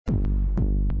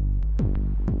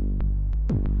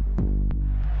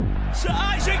Sir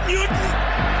Isaac Newton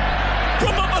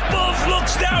from up above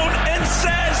looks down and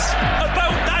says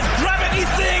about that gravity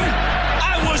thing,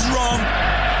 I was wrong.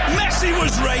 Messi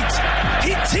was right.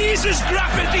 He teases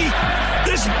gravity.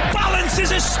 This balance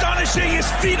is astonishing.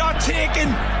 His feet are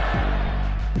taken.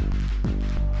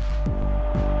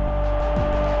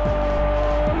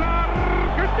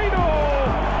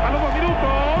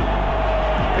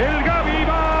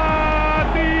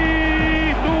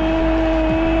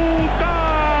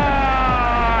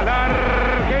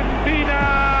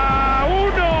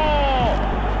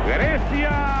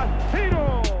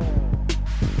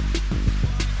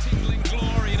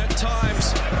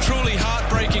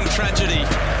 Tragedy,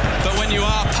 but when you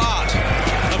are part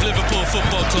of Liverpool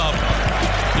Football Club,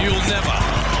 you'll never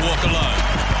walk alone.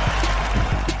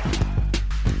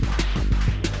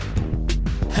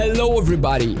 Hello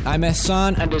everybody, I'm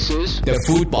Hassan and this is The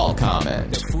Football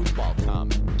Comment.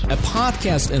 A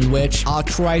podcast in which I'll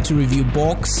try to review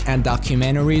books and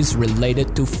documentaries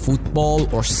related to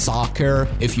football or soccer,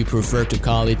 if you prefer to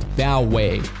call it that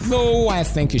way. Though I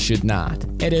think you should not.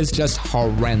 It is just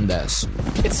horrendous.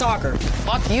 It's soccer.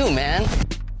 Fuck you, man.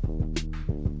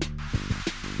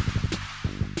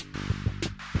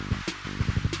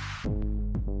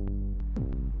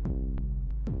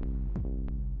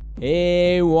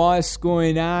 Hey, what's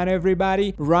going on,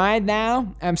 everybody? Right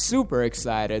now, I'm super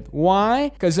excited. Why?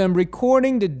 Because I'm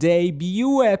recording the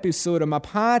debut episode of my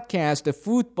podcast, The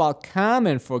Football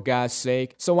Comment, for God's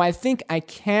sake. So I think I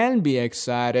can be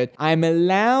excited. I'm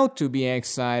allowed to be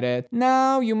excited.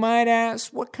 Now, you might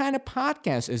ask, what kind of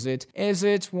podcast is it? Is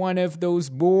it one of those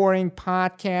boring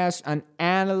podcasts on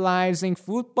analyzing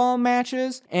football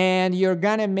matches? And you're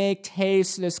gonna make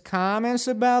tasteless comments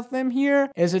about them here?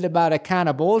 Is it about a kind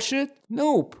of bullshit?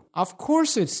 Nope, of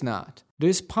course it's not.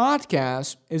 This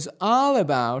podcast is all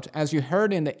about, as you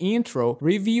heard in the intro,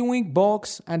 reviewing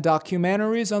books and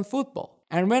documentaries on football.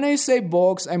 And when I say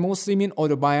books, I mostly mean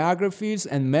autobiographies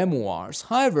and memoirs.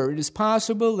 However, it is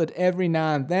possible that every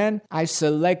now and then I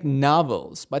select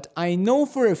novels. But I know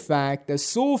for a fact that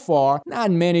so far,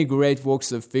 not many great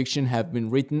works of fiction have been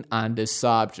written on this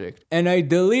subject. And I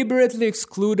deliberately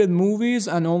excluded movies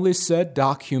and only said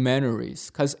documentaries.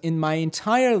 Because in my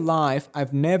entire life,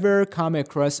 I've never come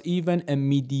across even a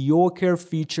mediocre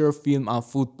feature film on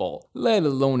football, let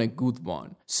alone a good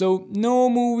one. So no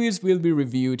movies will be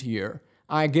reviewed here.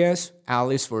 I guess, at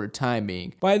least for the time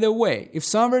being. By the way, if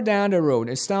somewhere down the road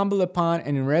I stumble upon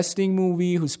an interesting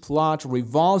movie whose plot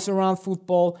revolves around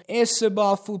football, it's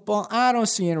about football, I don't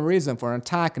see any reason for not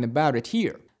talking about it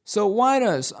here. So why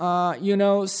does,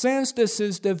 since this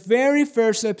is the very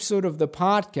first episode of the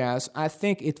podcast, I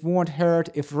think it won't hurt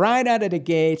if right out of the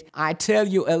gate I tell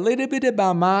you a little bit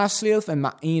about myself and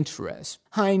my interests.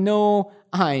 I know.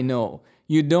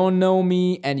 You don't know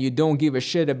me and you don't give a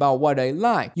shit about what I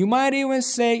like. You might even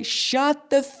say, shut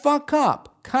the fuck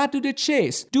up. Cut to the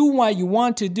chase. Do what you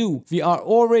want to do. We are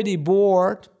already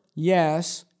bored.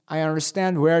 Yes, I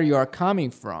understand where you are coming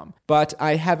from. But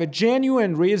I have a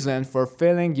genuine reason for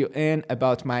filling you in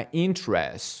about my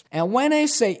interests. And when I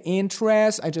say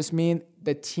interests, I just mean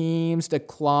the teams, the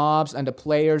clubs, and the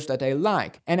players that I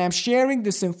like. And I'm sharing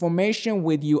this information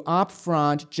with you up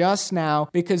front just now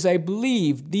because I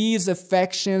believe these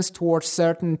affections towards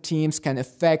certain teams can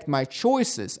affect my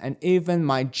choices and even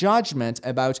my judgment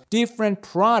about different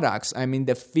products. I mean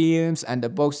the films and the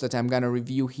books that I'm gonna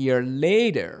review here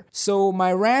later. So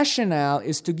my rationale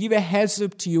is to give a heads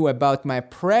up to you about my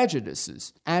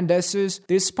prejudices. And this is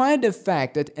despite the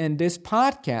fact that in this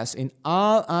podcast, in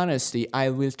all honesty,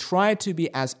 I will try to be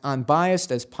as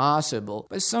unbiased as possible,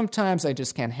 but sometimes I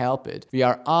just can't help it. We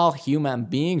are all human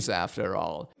beings after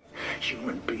all.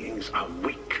 Human beings are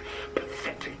weak,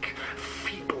 pathetic,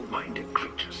 feeble-minded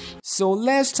creatures. So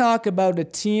let's talk about the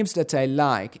teams that I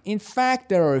like. In fact,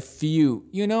 there are a few.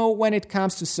 You know, when it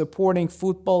comes to supporting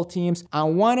football teams,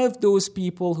 I'm one of those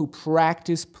people who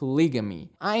practice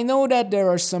polygamy. I know that there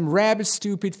are some rabid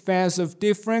stupid fans of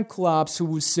different clubs who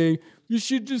would say, you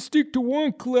should just stick to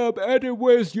one club,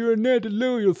 otherwise you're not a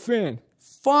loyal fan.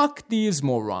 Fuck these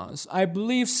morons. I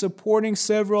believe supporting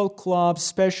several clubs,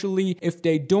 especially if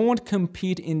they don't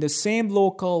compete in the same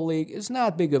local league, is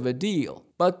not big of a deal.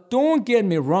 But don't get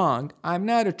me wrong, I'm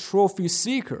not a trophy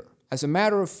seeker. As a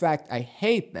matter of fact, I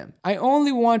hate them. I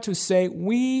only want to say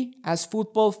we, as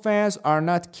football fans, are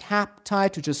not cap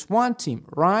tied to just one team,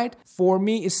 right? For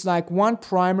me, it's like one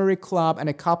primary club and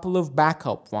a couple of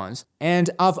backup ones. And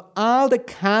of all the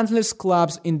countless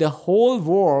clubs in the whole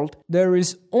world, there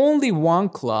is only one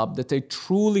club that I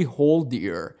truly hold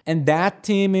dear. And that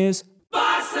team is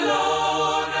Barcelona!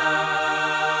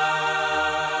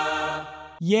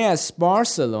 Yes,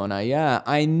 Barcelona, yeah.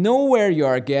 I know where you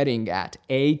are getting at.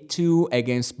 8-2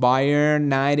 against Bayern,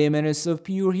 90 minutes of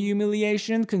pure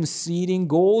humiliation, conceding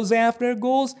goals after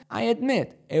goals. I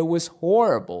admit, it was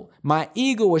horrible. My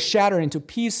ego was shattered into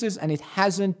pieces and it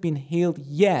hasn't been healed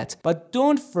yet. But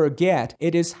don't forget,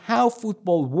 it is how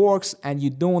football works and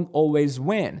you don't always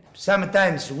win.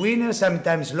 Sometimes win,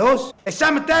 sometimes lose.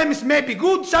 Sometimes maybe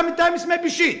good, sometimes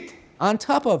maybe shit. On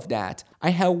top of that, I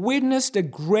have witnessed the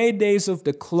great days of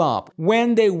the club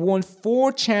when they won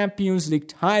 4 Champions League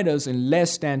titles in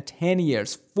less than 10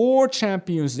 years. 4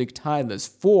 Champions League titles,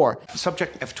 4.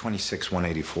 Subject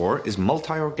F26-184 is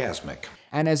multi-orgasmic.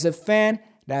 And as a fan,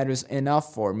 that is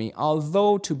enough for me,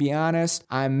 although to be honest,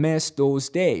 I miss those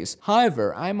days.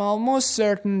 However, I'm almost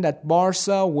certain that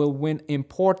Barca will win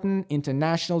important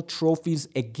international trophies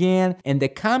again in the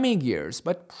coming years,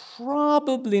 but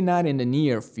probably not in the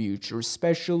near future,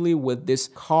 especially with this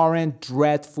current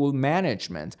dreadful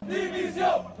management.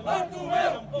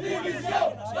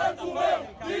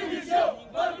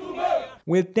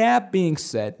 With that being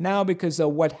said, now because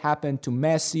of what happened to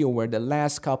Messi over the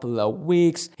last couple of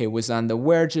weeks, he was on the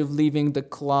verge of leaving the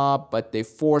club, but they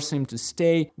forced him to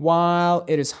stay. While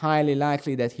it is highly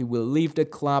likely that he will leave the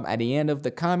club at the end of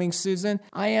the coming season,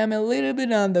 I am a little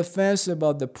bit on the fence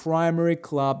about the primary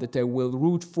club that I will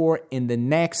root for in the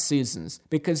next seasons,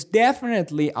 because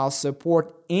definitely I'll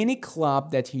support any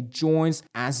club that he joins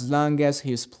as long as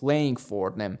he's playing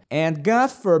for them. And God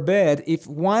forbid, if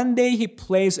one day he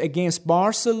plays against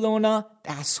Barcelona,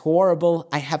 that's horrible.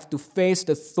 I have to face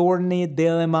the thorny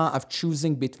dilemma of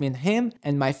choosing between him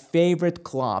and my favorite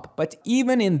club. But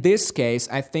even in this case,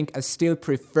 I think I still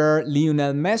prefer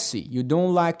Lionel Messi. You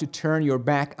don't like to turn your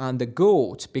back on the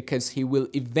GOAT because he will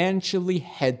eventually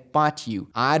headbutt you.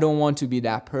 I don't want to be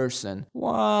that person.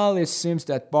 Well, it seems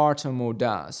that Bartomeu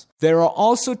does. There are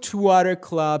also 2 other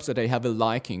clubs that I have a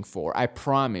liking for. I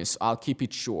promise, I'll keep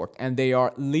it short. And they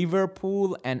are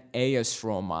Liverpool and AS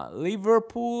Roma.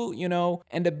 Liverpool,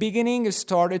 in the beginning, I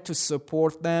started to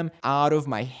support them out of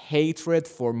my hatred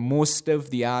for most of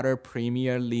the other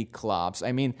Premier League clubs.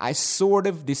 I mean, I sort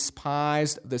of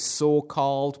despised the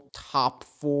so-called top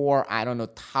 4,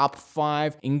 top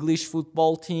 5 English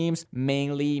football teams,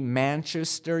 mainly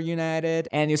Manchester United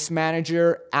and its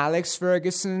manager Alex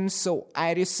Ferguson, so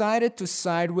I decided to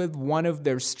side with one of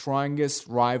their strongest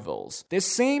rivals. The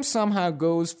same somehow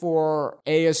goes for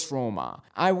AS Roma.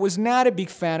 I was not a big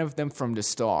fan of them from the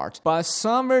start, but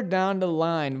somewhere down the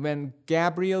line when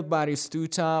Gabriel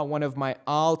Batistuta, one of my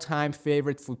all-time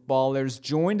favorite footballers,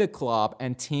 joined the club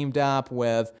and teamed up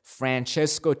with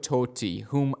Francesco Totti,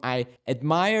 whom I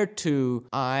admire too,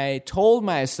 I told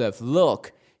myself,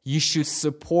 look, you should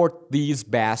support these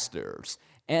bastards.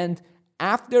 And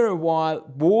after a while,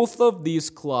 both of these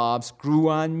clubs grew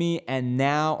on me, and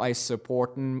now I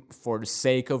support them for the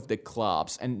sake of the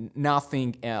clubs and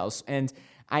nothing else. And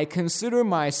I consider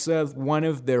myself one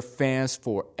of their fans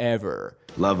forever.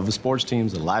 Love of a sports team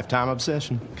is a lifetime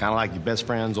obsession. Kind of like your best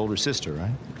friend's older sister,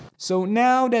 right? So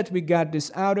now that we got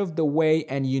this out of the way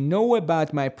and you know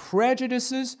about my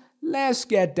prejudices, let's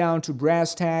get down to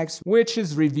brass tacks, which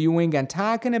is reviewing and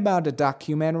talking about the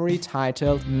documentary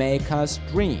titled Make Us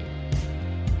Dream.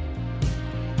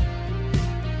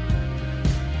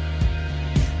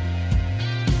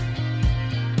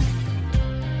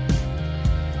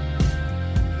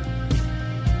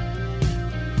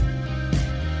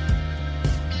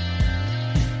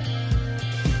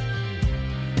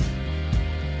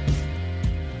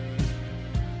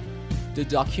 The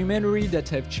documentary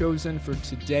that I've chosen for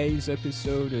today's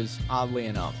episode is, oddly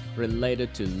enough,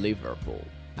 related to Liverpool.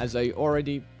 As I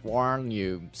already warned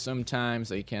you,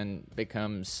 sometimes I can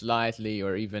become slightly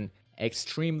or even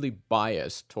extremely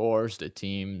biased towards the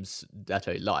teams that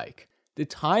I like. The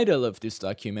title of this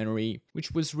documentary,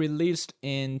 which was released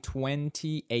in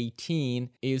 2018,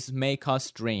 is Make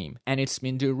Us Dream, and it's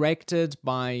been directed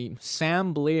by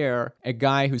Sam Blair, a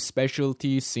guy whose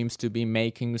specialty seems to be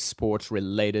making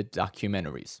sports-related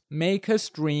documentaries. Make Us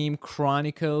Dream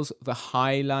chronicles the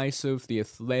highlights of the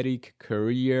athletic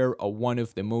career of one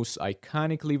of the most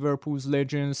iconic Liverpool's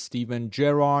legends, Steven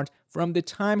Gerrard, from the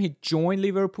time he joined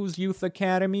Liverpool's youth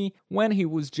academy when he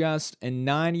was just a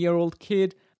 9-year-old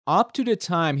kid, up to the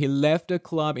time he left the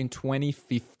club in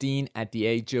 2015 at the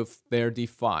age of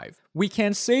 35. We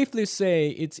can safely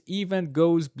say it even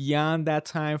goes beyond that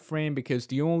time frame because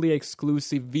the only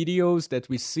exclusive videos that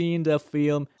we see in the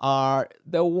film are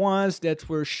the ones that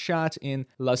were shot in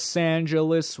Los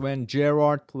Angeles when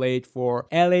Gerrard played for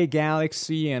LA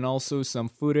Galaxy, and also some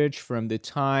footage from the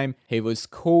time he was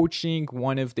coaching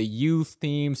one of the youth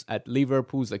teams at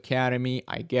Liverpool's academy,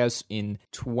 I guess in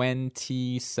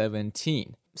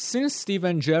 2017. Since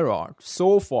Steven Gerrard,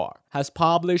 so far, has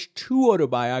published 2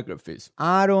 autobiographies,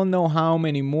 I don't know how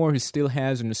many more he still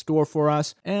has in store for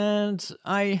us, and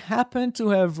I happen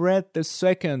to have read the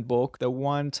second book, the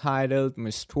one titled My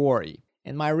Story.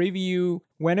 In my review,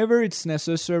 whenever it's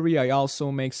necessary, I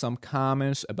also make some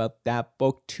comments about that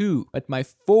book too, but my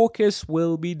focus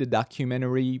will be the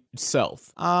documentary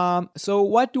itself. So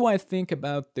what do I think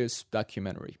about this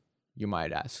documentary? You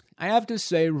might ask. I have to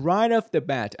say, right off the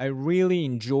bat, I really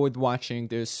enjoyed watching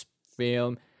this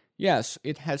film. Yes,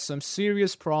 it has some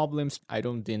serious problems. I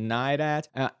don't deny that.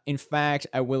 In fact,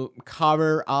 I will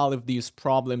cover all of these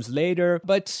problems later,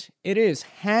 but it is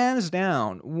hands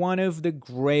down one of the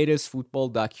greatest football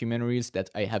documentaries that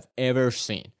I have ever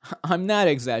seen. I'm not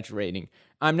exaggerating.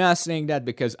 I'm not saying that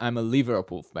because I'm a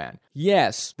Liverpool fan.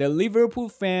 Yes, the Liverpool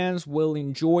fans will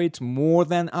enjoy it more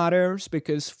than others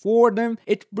because for them,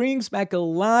 it brings back a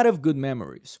lot of good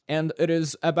memories. And it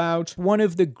is about one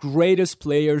of the greatest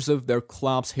players of their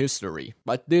club's history.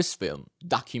 But this film,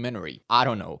 documentary, I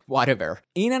don't know, whatever,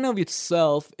 in and of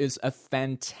itself is a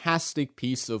fantastic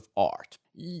piece of art.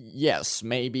 Yes,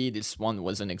 maybe this one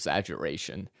was an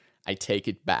exaggeration. I take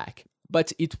it back.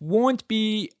 But it won't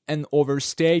be an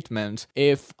overstatement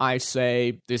if I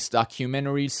say this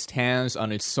documentary stands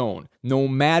on its own, no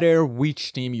matter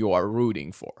which team you are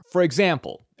rooting for. For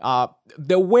example,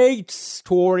 the way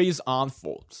stories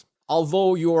unfold.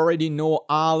 Although you already know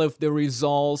all of the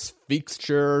results,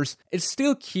 fixtures, it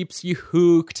still keeps you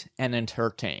hooked and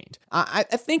entertained. I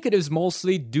think it is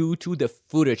mostly due to the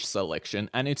footage selection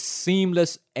and its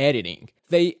seamless editing.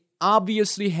 They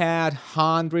obviously had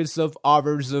hundreds of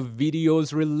hours of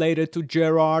videos related to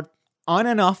Gerrard on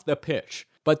and off the pitch,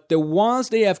 but the ones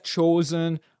they have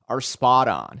chosen are spot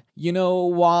on. You know,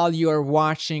 while you are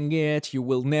watching it, you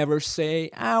will never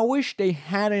say, I wish they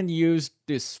hadn't used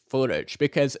this footage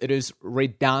because it is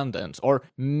redundant or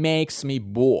makes me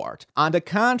bored. On the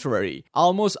contrary,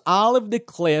 almost all of the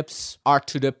clips are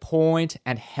to the point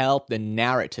and help the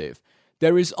narrative.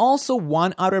 There is also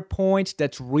one other point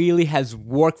that really has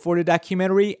worked for the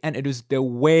documentary, and it is the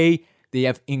way they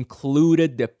have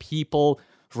included the people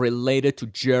related to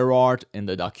Gerrard in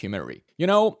the documentary. You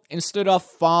know, instead of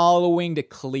following the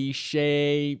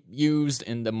cliche used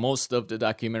in the most of the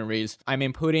documentaries, I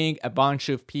mean putting a bunch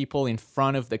of people in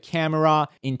front of the camera,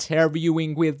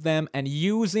 interviewing with them, and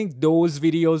using those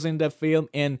videos in the film.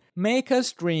 In Make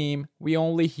Us Dream, we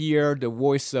only hear the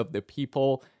voice of the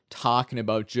people talking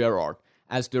about Gerrard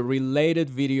as the related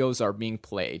videos are being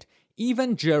played.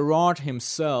 Even Gerrard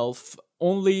himself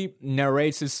only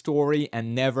narrates his story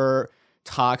and never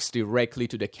talks directly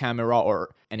to the camera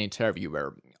or an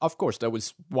interviewer. Of course, there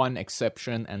was one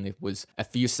exception, and it was a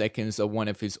few seconds of one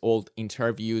of his old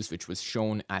interviews, which was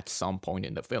shown at some point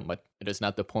in the film, but it is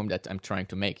not the point that I'm trying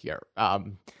to make here.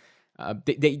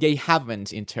 They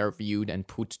haven't interviewed and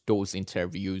put those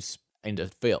interviews in the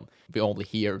film. We only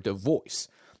hear the voice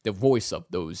of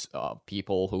those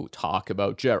people who talk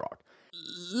about Gerrard.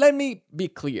 Let me be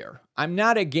clear. I'm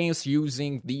not against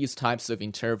using these types of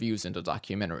interviews in the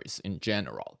documentaries in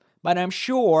general, but I'm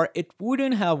sure it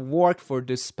wouldn't have worked for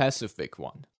this specific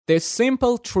one. The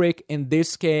simple trick in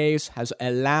this case has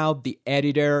allowed the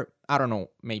editor, I don't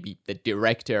know, maybe the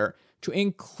director, to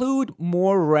include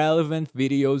more relevant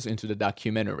videos into the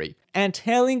documentary and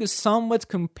telling a somewhat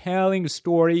compelling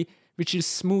story which is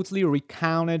smoothly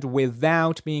recounted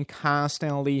without being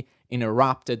constantly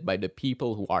interrupted by the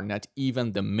people who are not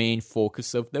even the main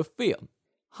focus of the film.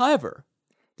 However,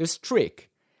 this trick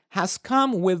has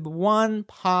come with one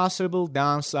possible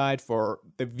downside for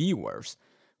the viewers,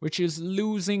 which is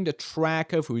losing the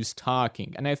track of who's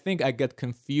talking. And I think I got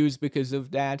confused because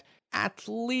of that, at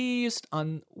least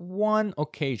on one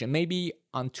occasion, maybe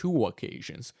on 2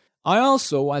 occasions. I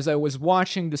also, as I was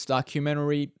watching this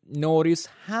documentary, noticed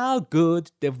how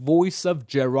good the voice of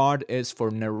Gerrard is for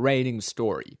narrating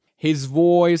story. His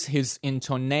voice, his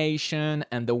intonation,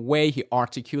 and the way he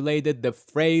articulated the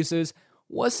phrases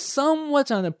was somewhat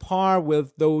on a par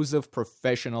with those of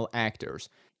professional actors.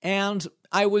 And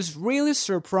I was really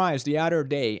surprised the other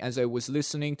day as I was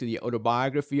listening to the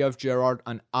autobiography of Gerrard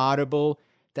on Audible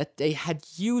that they had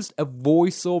used a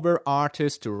voiceover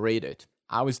artist to read it.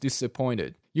 I was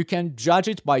disappointed. You can judge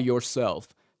it by yourself.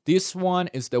 This one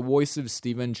is the voice of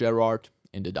Steven Gerrard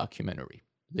in the documentary.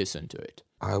 Listen to it.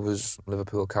 I was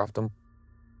Liverpool captain.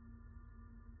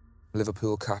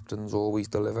 Liverpool captains always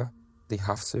deliver. They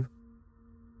have to.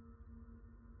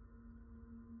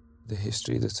 The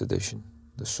history, the tradition,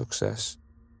 the success.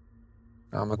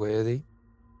 Am I worthy?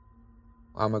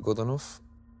 Am I good enough?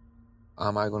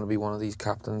 Am I going to be one of these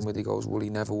captains where he goes, well, he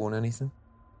never won anything?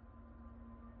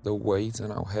 The weight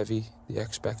and how heavy the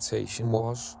expectation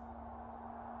was.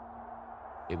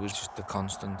 It was just a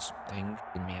constant thing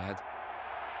in my head.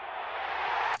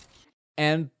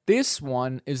 And this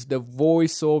one is the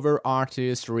voiceover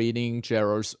artist reading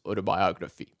Gerrard's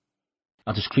autobiography.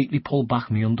 I discreetly pulled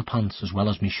back my underpants as well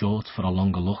as my shorts for a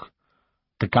longer look.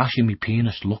 The gash in my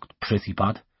penis looked pretty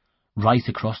bad. Right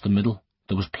across the middle,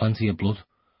 there was plenty of blood.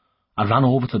 I ran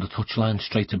over to the touchline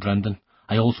straight to Brendan.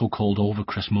 I also called over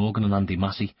Chris Morgan and Andy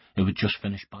Massey, who had just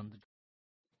finished bandaging.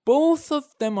 Both of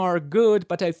them are good,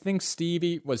 but I think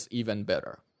Stevie was even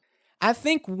better. I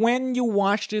think when you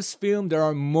watch this film, there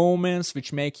are moments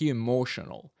which make you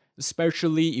emotional,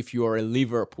 especially if you are a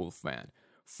Liverpool fan.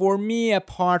 For me,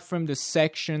 apart from the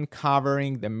section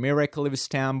covering the miracle of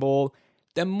Istanbul,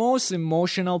 the most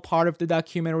emotional part of the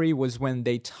documentary was when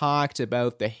they talked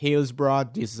about the Hillsborough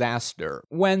disaster.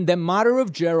 When the mother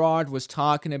of Gerrard was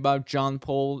talking about John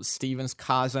Paul, Stephen's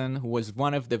cousin, who was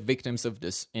one of the victims of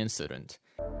this incident.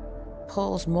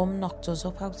 Paul's mum knocked us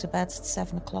up out of bed at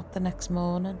 7 o'clock the next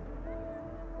morning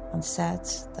and said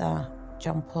that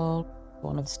John Paul,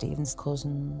 one of Stephen's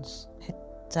cousins, had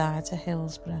died at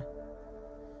Hillsborough.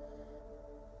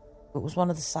 It was one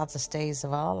of the saddest days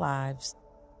of our lives.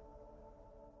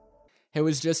 He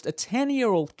was just a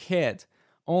 10-year-old kid,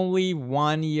 only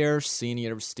 1 year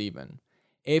senior of Stephen.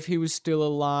 If he was still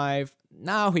alive,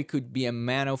 now he could be a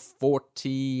man of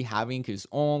 40, having his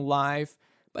own life.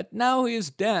 But now he is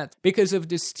dead because of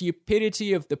the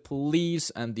stupidity of the police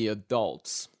and the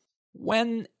adults.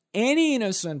 When any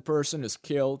innocent person is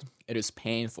killed, it is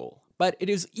painful. But it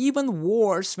is even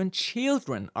worse when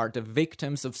children are the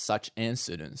victims of such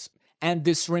incidents. And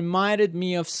this reminded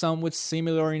me of somewhat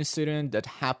similar incident that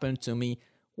happened to me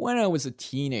when I was a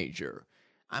teenager.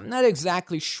 I'm not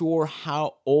exactly sure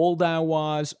how old I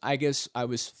was. I guess I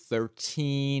was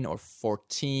 13 or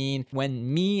 14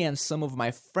 when me and some of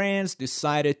my friends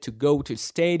decided to go to a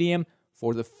stadium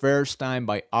for the first time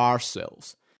by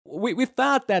ourselves. We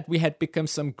thought that we had become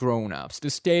some grown-ups.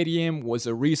 The stadium was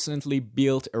a recently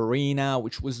built arena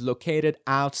which was located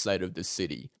outside of the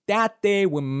city. That day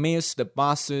we missed the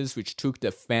buses which took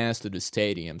the fans to the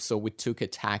stadium, so we took a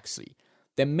taxi.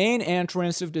 The main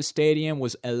entrance of the stadium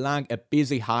was along a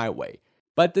busy highway.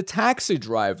 But the taxi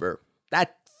driver,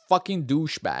 that fucking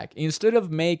douchebag, instead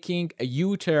of making a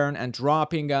U-turn and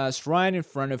dropping us right in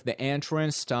front of the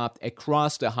entrance, stopped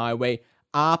across the highway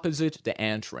opposite the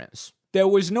entrance. There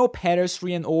was no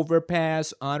pedestrian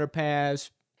overpass, underpass,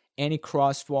 any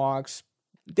crosswalks.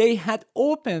 They had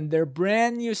opened their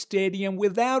brand new stadium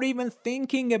without even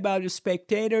thinking about the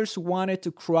spectators who wanted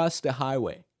to cross the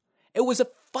highway. It was a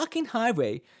fucking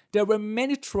highway. There were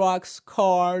many trucks,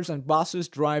 cars, and buses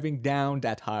driving down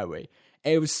that highway.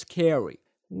 It was scary.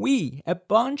 We, a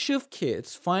bunch of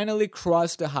kids, finally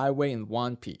crossed the highway in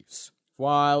one piece,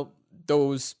 while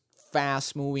those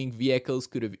fast-moving vehicles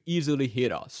could have easily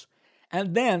hit us.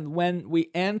 And then, when we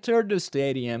entered the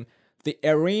stadium, the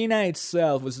arena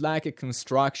itself was like a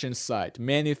construction site.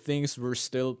 Many things were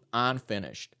still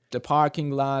unfinished. The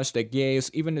parking lots, the gates,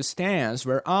 even the stands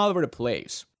were all over the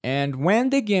place. And when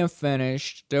the game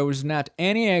finished, there was not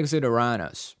any exit around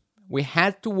us. We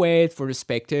had to wait for the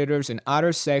spectators in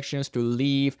other sections to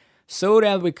leave so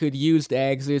that we could use the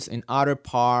exits in other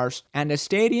parts, and the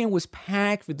stadium was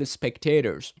packed with the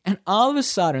spectators. And all of a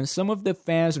sudden, some of the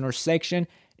fans in our section,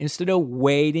 instead of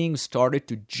waiting, started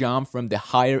to jump from the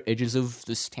higher edges of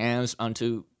the stands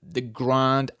onto the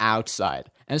ground outside.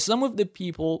 And some of the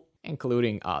people,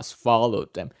 including us,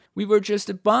 followed them. We were just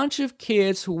a bunch of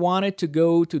kids who wanted to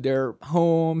go to their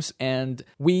homes, and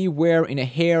we were in a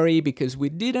hurry because we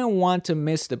didn't want to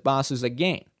miss the buses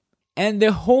again. And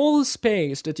the whole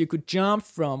space that you could jump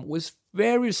from was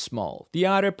very small. The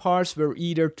other parts were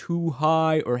either too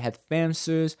high or had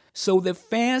fences, so the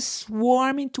fans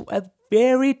swarmed into a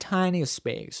very tiny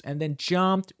space and then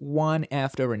jumped one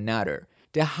after another.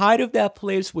 The height of that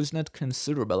place was not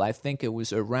considerable. I think it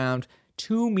was around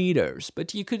 2 meters,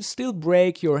 but you could still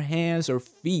break your hands or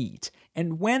feet.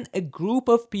 And when a group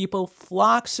of people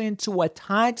flocks into a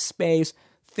tight space,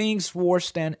 things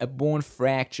worse than a bone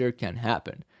fracture can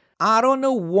happen. I don't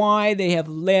know why they have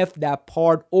left that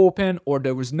part open or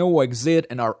there was no exit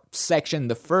in our section in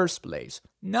the first place.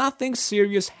 Nothing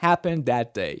serious happened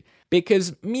that day.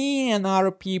 Because me and other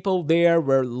people there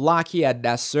were lucky at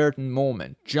that certain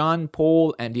moment. John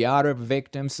Paul and the other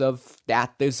victims of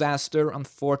that disaster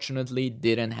unfortunately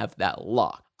didn't have that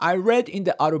luck. I read in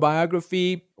the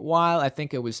autobiography, while I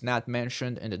think it was not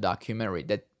mentioned in the documentary,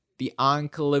 that the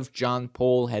uncle of John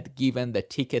Paul had given the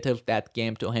ticket of that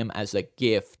game to him as a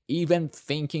gift. Even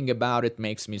thinking about it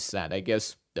makes me sad. I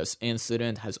guess this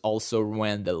incident has also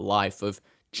ruined the life of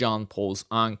John Paul's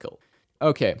uncle.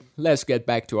 Okay, let's get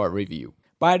back to our review.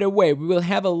 By the way, we will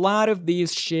have a lot of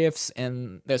these shifts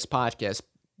in this podcast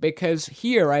because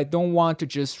here I don't want to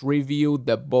just review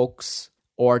the books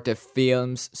or the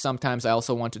films. Sometimes I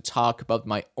also want to talk about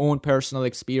my own personal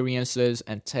experiences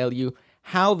and tell you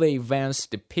how the events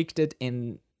depicted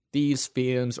in these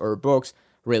films or books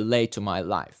relate to my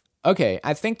life. Okay,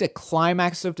 I think the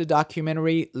climax of the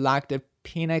documentary, like the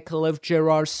pinnacle of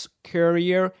Gerrard's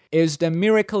career, is the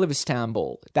Miracle of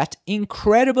Istanbul, that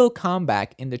incredible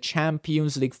comeback in the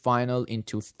Champions League final in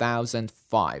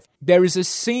 2005. There is a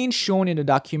scene shown in the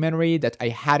documentary that I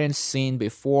hadn't seen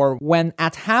before when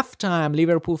at halftime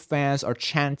Liverpool fans are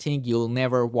chanting "You'll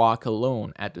never walk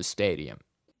alone" at the stadium.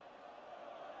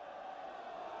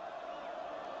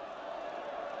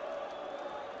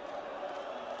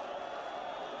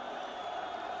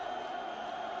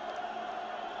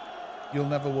 "You'll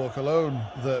Never Walk Alone"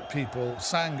 that people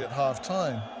sang at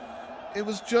half-time. It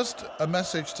was just a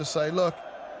message to say, look,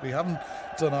 we haven't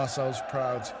done ourselves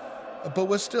proud, but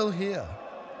we're still here.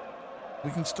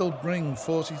 We can still bring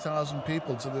 40,000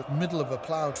 people to the middle of a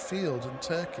ploughed field in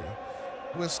Turkey.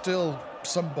 We're still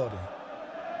somebody.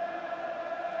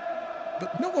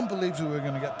 But no one believed we were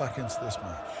going to get back into this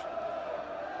match.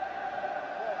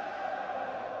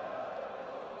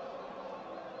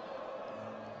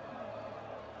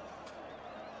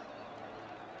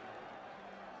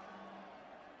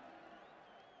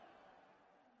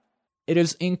 It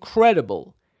is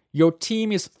incredible. Your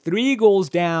team is 3 goals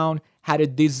down, had a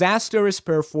disastrous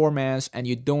performance, and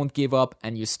you don't give up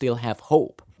and you still have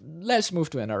hope. Let's move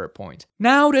to another point.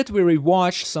 Now that we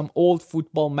rewatch some old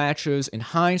football matches in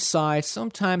hindsight,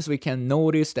 sometimes we can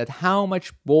notice that how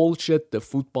much bullshit the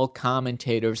football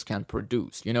commentators can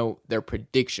produce. You know, their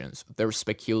predictions, their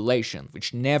speculation,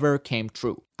 which never came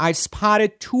true. I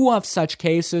spotted 2 of such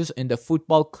cases in the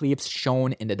football clips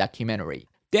shown in the documentary.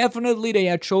 Definitely they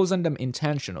had chosen them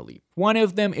intentionally. One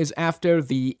of them is after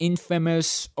the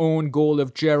infamous own goal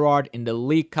of Gerrard in the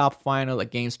League Cup final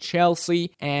against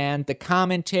Chelsea, and the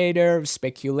commentator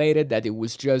speculated that it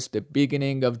was just the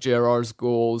beginning of Gerrard's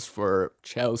goals for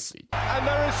Chelsea. And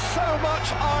there is so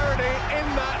much irony in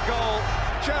that goal.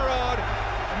 Gerrard,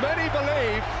 many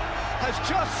believe, has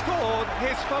just scored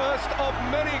his first of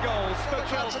many goals for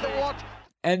Chelsea.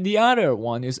 And the other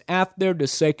one is after the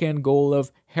second goal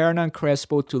of Hernan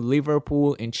Crespo to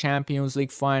Liverpool in Champions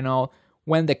League final,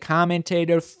 when the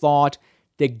commentator thought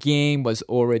the game was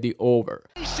already over.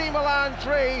 AC Milan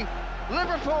 3,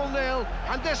 Liverpool 0,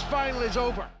 and this final is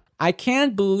over. I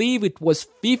can't believe it was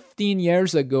 15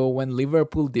 years ago when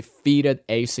Liverpool defeated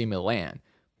AC Milan.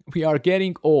 We are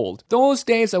getting old. Those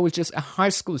days I was just a high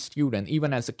school student.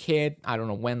 Even as a kid, I don't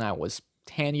know when I was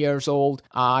 10 years old,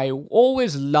 I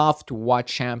always loved to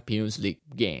watch Champions League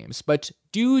games, but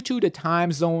due to the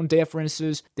time zone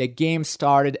differences, the game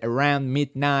started around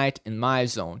midnight in my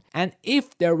zone, and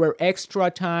if there were extra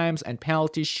times and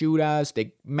penalty shootouts,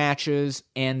 the matches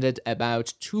ended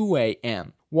about 2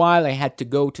 a.m. while I had to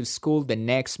go to school the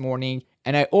next morning,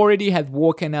 and I already had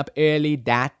woken up early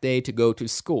that day to go to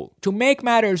school. To make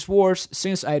matters worse,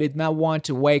 since I did not want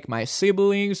to wake my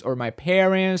siblings or my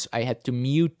parents, I had to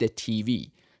mute the TV.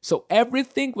 So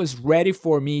everything was ready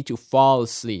for me to fall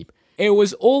asleep. It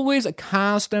was always a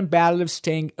constant battle of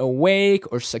staying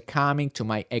awake or succumbing to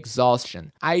my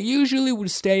exhaustion. I usually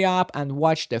would stay up and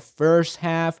watch the first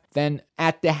half, then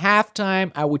at the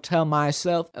halftime I would tell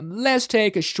myself, let's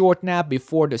take a short nap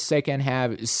before the second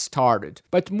half started.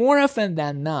 But more often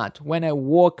than not, when I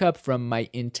woke up from my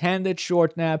intended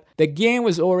short nap, the game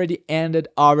was already ended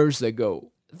hours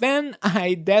ago. Then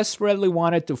I desperately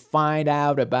wanted to find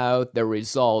out about the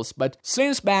results, but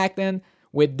since back then,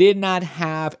 we did not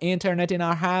have internet in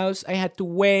our house, I had to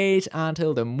wait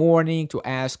until the morning to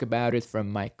ask about it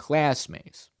from my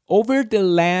classmates. Over the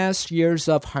last years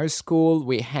of high school,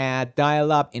 we had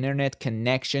dial-up internet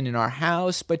connection in our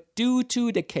house, but due to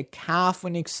the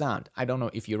cacophonic sound, I don't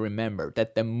know if you remember,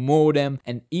 that the modem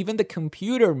and even the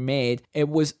computer made, it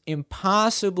was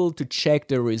impossible to check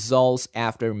the results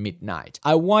after midnight.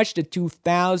 I watched the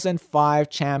 2005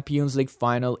 Champions League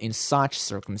final in such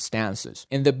circumstances.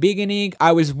 In the beginning,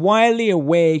 I was widely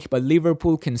awake, but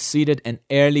Liverpool conceded an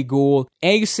early goal.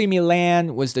 AC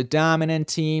Milan was the dominant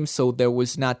team, so there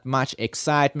was not much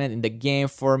excitement in the game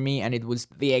for me, and it was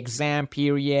the exam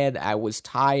period. I was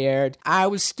tired. I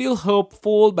was still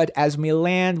hopeful, but as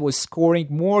Milan was scoring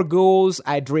more goals,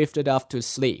 I drifted off to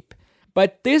sleep.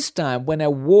 But this time, when I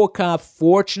woke up,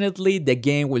 fortunately, the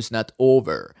game was not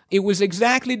over. It was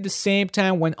exactly the same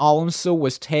time when Alonso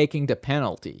was taking the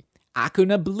penalty. I could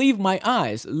not believe my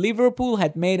eyes. Liverpool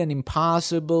had made an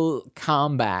impossible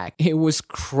comeback. It was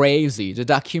crazy. The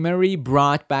documentary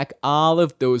brought back all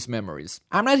of those memories.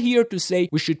 I'm not here to say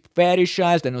we should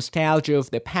fetishize the nostalgia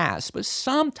of the past, but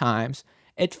sometimes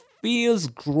it feels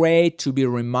great to be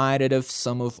reminded of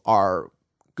some of our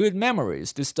good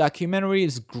memories. This documentary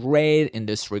is great in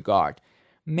this regard.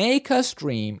 Make Us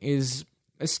Dream is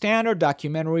a standard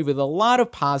documentary with a lot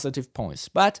of positive points,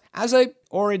 but as I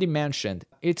already mentioned,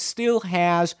 it still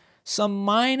has some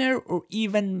minor or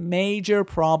even major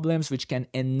problems which can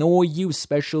annoy you,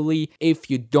 especially if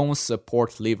you don't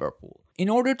support Liverpool. In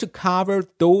order to cover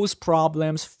those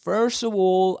problems, first of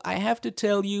all, I have to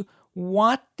tell you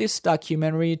what this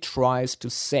documentary tries to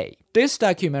say. This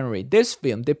documentary, this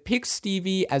film, depicts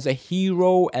Stevie as a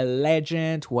hero, a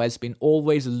legend who has been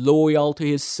always loyal to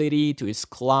his city, to his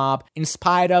club, in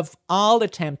spite of all the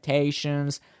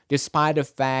temptations, despite the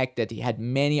fact that he had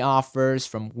many offers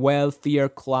from wealthier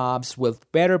clubs with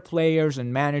better players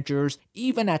and managers,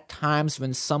 even at times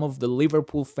when some of the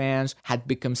Liverpool fans had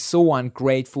become so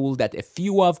ungrateful that a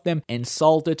few of them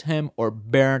insulted him or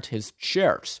burnt his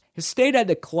shirts. He stayed at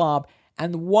the club,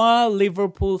 and while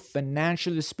Liverpool,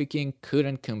 financially speaking,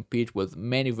 couldn't compete with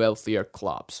many wealthier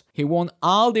clubs, he won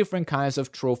all different kinds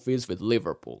of trophies with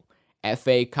Liverpool.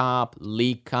 FA Cup,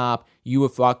 League Cup,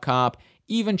 UEFA Cup,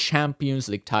 even Champions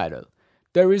League title.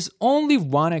 There is only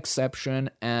one exception,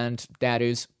 and that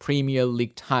is Premier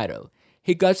League title.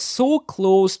 He got so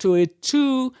close to it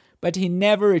too, but he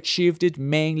never achieved it,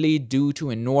 mainly due to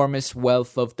enormous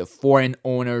wealth of the foreign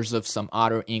owners of some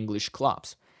other English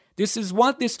clubs. This is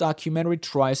what this documentary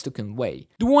tries to convey.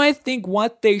 Do I think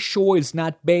what they show is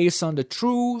not based on the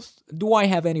truth? Do I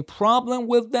have any problem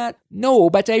with that? No,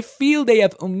 but I feel they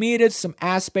have omitted some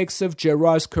aspects of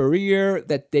Gerrard's career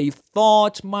that they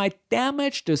thought might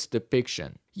damage this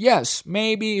depiction. Yes,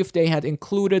 maybe if they had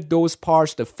included those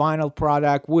parts, the final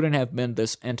product wouldn't have been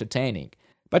this entertaining.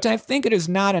 But I think it is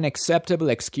not an acceptable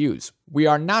excuse. We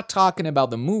are not talking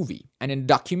about the movie, and in the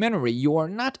documentary, you are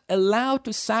not allowed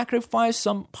to sacrifice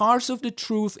some parts of the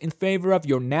truth in favor of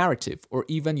your narrative or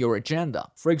even your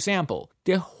agenda. For example,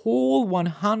 the whole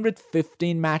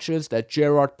 115 matches that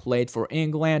Gerrard played for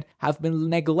England have been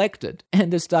neglected in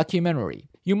this documentary.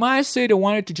 You might say they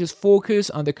wanted to just focus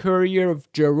on the career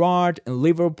of Gerrard in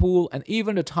Liverpool, and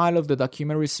even the title of the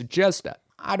documentary suggests that.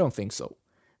 I don't think so.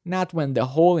 Not when the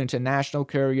whole international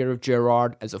career of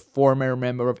Gerrard as a former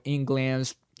member of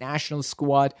England's national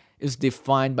squad is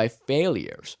defined by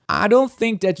failures. I don't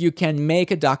think that you can make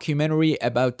a documentary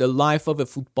about the life of a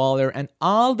footballer and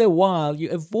all the while you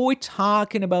avoid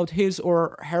talking about his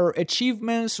or her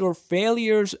achievements or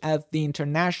failures at the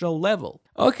international level.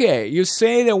 Okay, you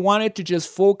say they wanted to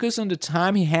just focus on the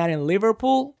time he had in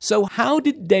Liverpool? So how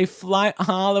did they fly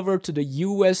Oliver to the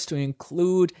US to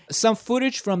include some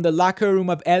footage from the locker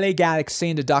room of LA Galaxy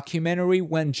in the documentary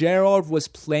when Gerrard was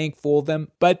playing for them,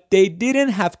 but they didn't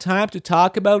have time to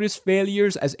talk about his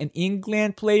failures as an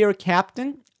England player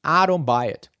captain? I don't buy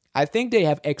it. I think they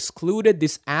have excluded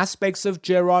these aspects of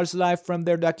Gerrard's life from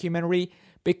their documentary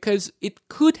because it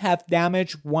could have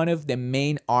damaged one of the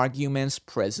main arguments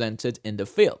presented in the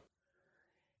film.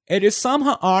 It is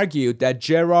somehow argued that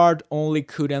Gerrard only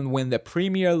couldn't win the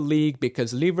Premier League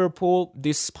because Liverpool,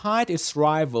 despite its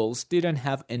rivals, didn't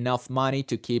have enough money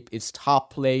to keep its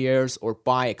top players or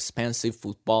buy expensive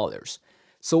footballers.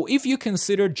 So if you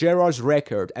consider Gerrard's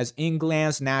record as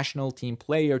England's national team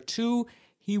player too,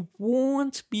 he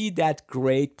won't be that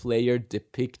great player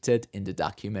depicted in the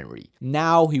documentary.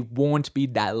 Now he won't be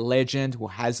that legend who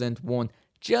hasn't won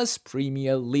just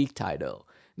Premier League title.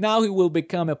 Now he will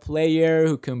become a player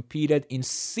who competed in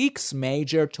 6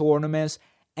 major tournaments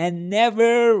and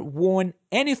never won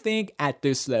anything at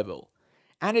this level.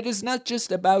 And it is not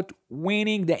just about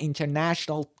winning the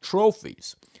international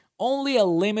trophies. Only a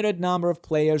limited number of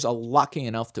players are lucky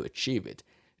enough to achieve it.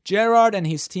 Gerrard and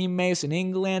his teammates in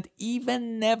England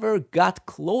even never got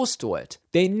close to it.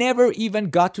 They never even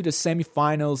got to the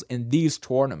semi-finals in these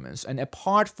tournaments. And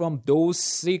apart from those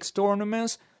 6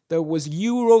 tournaments, there was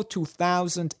Euro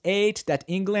 2008 that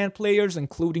England players,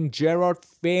 including Gerrard,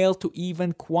 failed to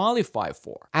even qualify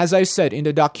for. As I said, in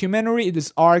the documentary, it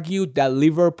is argued that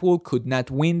Liverpool could not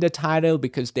win the title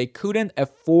because they couldn't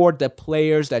afford the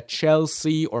players that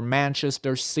Chelsea or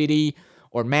Manchester City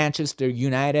or Manchester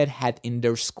United had in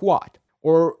their squad.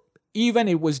 Or even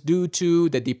it was due to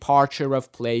the departure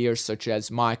of players such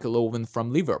as Michael Owen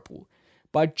from Liverpool.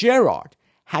 But Gerrard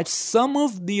had some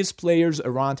of these players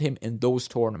around him in those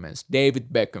tournaments.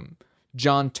 David Beckham,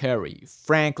 John Terry,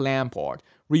 Frank Lampard,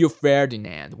 Rio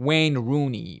Ferdinand, Wayne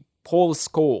Rooney, Paul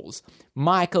Scholes,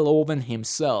 Michael Owen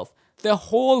himself, the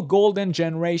whole golden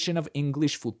generation of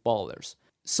English footballers.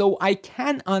 So I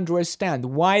can understand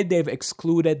why they've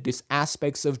excluded these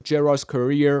aspects of Gerrard's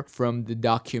career from the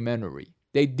documentary.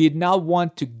 They did not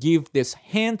want to give this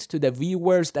hint to the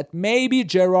viewers that maybe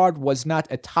Gerrard was not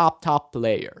a top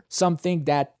player, something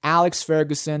that Alex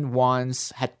Ferguson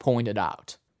once had pointed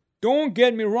out. Don't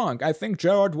get me wrong, I think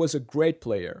Gerrard was a great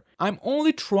player. I'm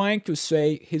only trying to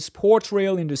say his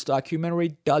portrayal in this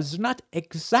documentary does not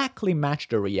exactly match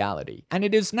the reality. And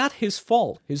it is not his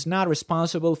fault. He's not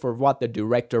responsible for what the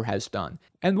director has done.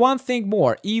 And one thing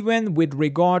more, even with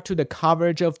regard to the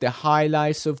coverage of the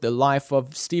highlights of the life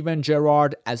of Steven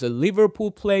Gerrard as a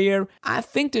Liverpool player, I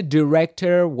think the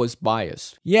director was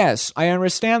biased. Yes, I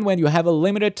understand when you have a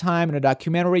limited time in a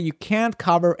documentary, you can't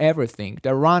cover everything.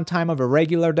 The runtime of a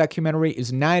regular documentary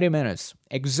is 90 minutes.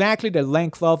 Exactly the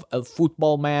length of a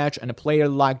football match, and a player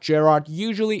like Gerrard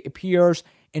usually appears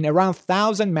in around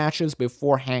 1,000 matches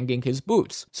before hanging his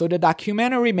boots. So the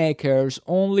documentary makers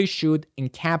only should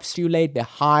encapsulate the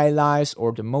highlights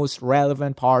or the most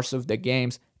relevant parts of the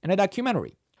games in a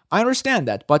documentary. I understand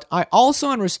that, but I also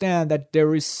understand that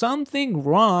there is something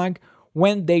wrong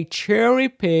when they cherry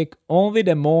pick only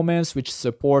the moments which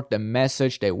support the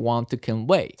message they want to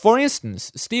convey. For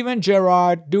instance, Steven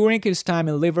Gerrard, during his time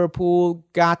in Liverpool,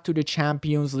 got to the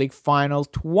Champions League final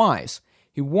twice.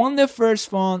 He won the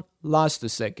first one, lost the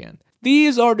second.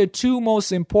 These are the 2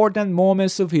 most important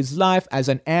moments of his life as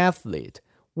an athlete.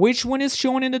 Which one is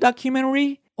shown in the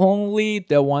documentary? Only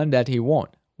the one that he won.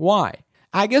 Why?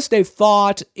 I guess they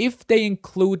thought if they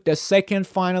include the second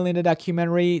final in the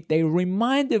documentary, they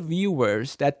remind the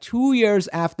viewers that 2 years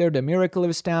after the Miracle of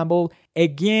Istanbul,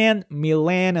 again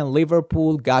Milan and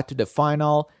Liverpool got to the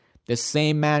final. The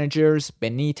same managers,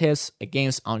 Benitez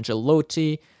against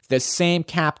Ancelotti, the same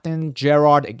captain,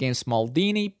 Gerrard against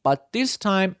Maldini, but this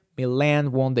time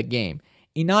Milan won the game.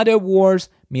 In other words,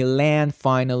 Milan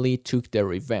finally took their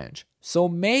revenge. So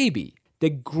maybe the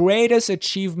greatest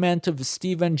achievement of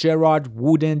Steven Gerrard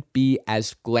wouldn't be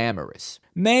as glamorous.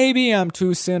 Maybe I'm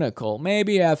too cynical.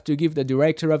 Maybe I have to give the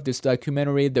director of this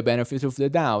documentary the benefit of the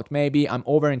doubt. Maybe I'm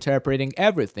overinterpreting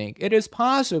everything. It is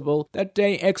possible that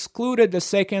they excluded the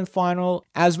second final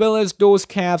as well as those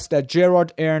caps that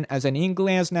Gerrard earned as an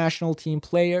England's national team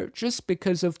player just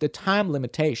because of the time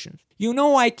limitations. You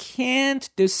know, I can't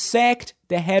dissect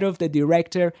the head of the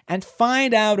director and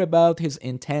find out about his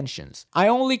intentions. I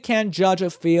only can judge a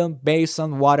film based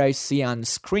on what I see on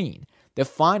screen. The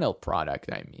final product,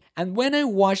 I mean. And when I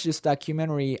watched this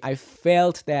documentary, I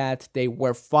felt that they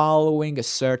were following a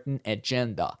certain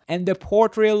agenda. And the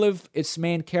portrayal of its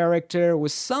main character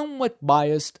was somewhat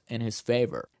biased in his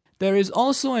favor. There is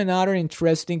also another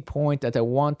interesting point that I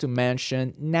want to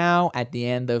mention now at the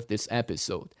end of this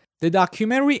episode. The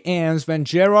documentary ends when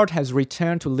Gerrard has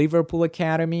returned to Liverpool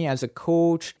Academy as a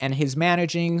coach and he's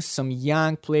managing some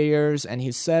young players and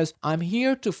he says, "I'm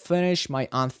here to finish my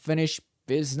unfinished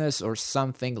business," or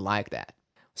something like that.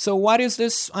 So what is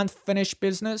this unfinished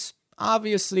business?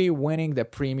 Obviously winning the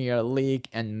Premier League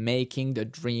and making the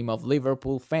dream of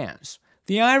Liverpool fans.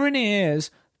 The irony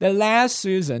is, the last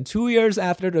season, 2 years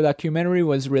after the documentary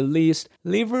was released,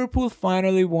 Liverpool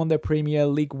finally won the Premier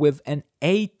League with an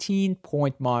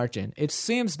 18-point margin. It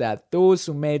seems that those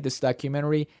who made this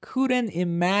documentary couldn't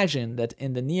imagine that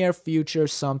in the near future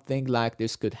something like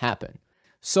this could happen.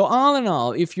 So all in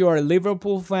all, if you're a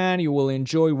Liverpool fan, you will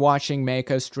enjoy watching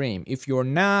Make Us Dream. If you're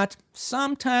not,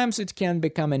 sometimes it can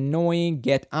become annoying,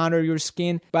 get under your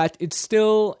skin, but it's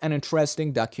still an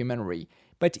interesting documentary.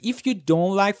 But if you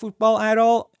don't like football at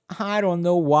all, I don't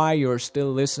know why you're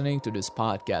still listening to this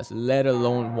podcast, let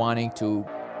alone wanting to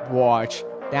watch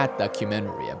that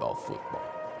documentary about football.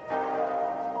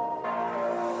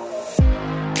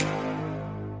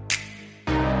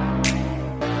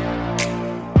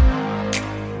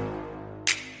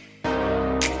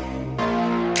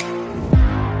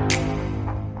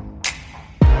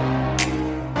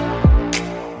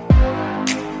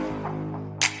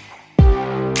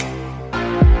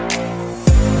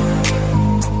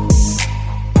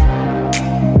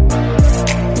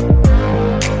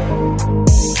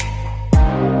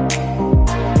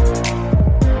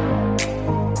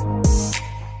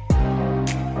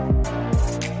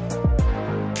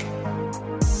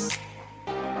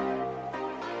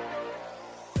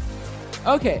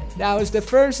 Okay, that was the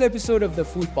first episode of the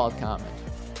Football Comment.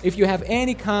 If you have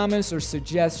any comments or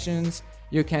suggestions,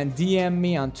 you can DM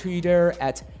me on Twitter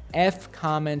at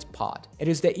FCommentPod. It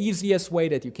is the easiest way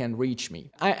that you can reach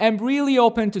me. I am really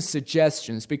open to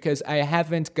suggestions because I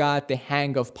haven't got the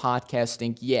hang of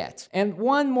podcasting yet. And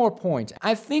one more point,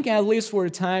 I think at least for the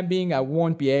time being I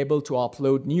won't be able to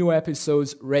upload new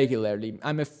episodes regularly.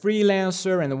 I'm a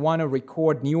freelancer and want to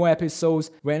record new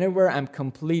episodes whenever I'm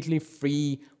completely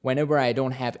free, whenever I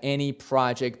don't have any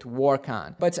project to work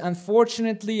on. But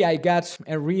unfortunately, I got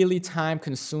a really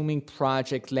time-consuming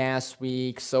project last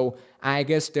week, so I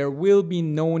guess there will be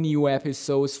no new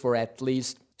episodes for at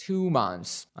least 2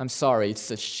 months. I'm sorry, it's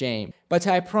a shame. But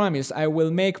I promise I will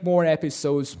make more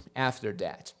episodes after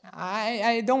that.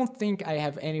 I don't think I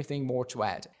have anything more to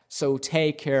add. So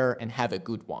take care and have a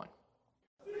good one.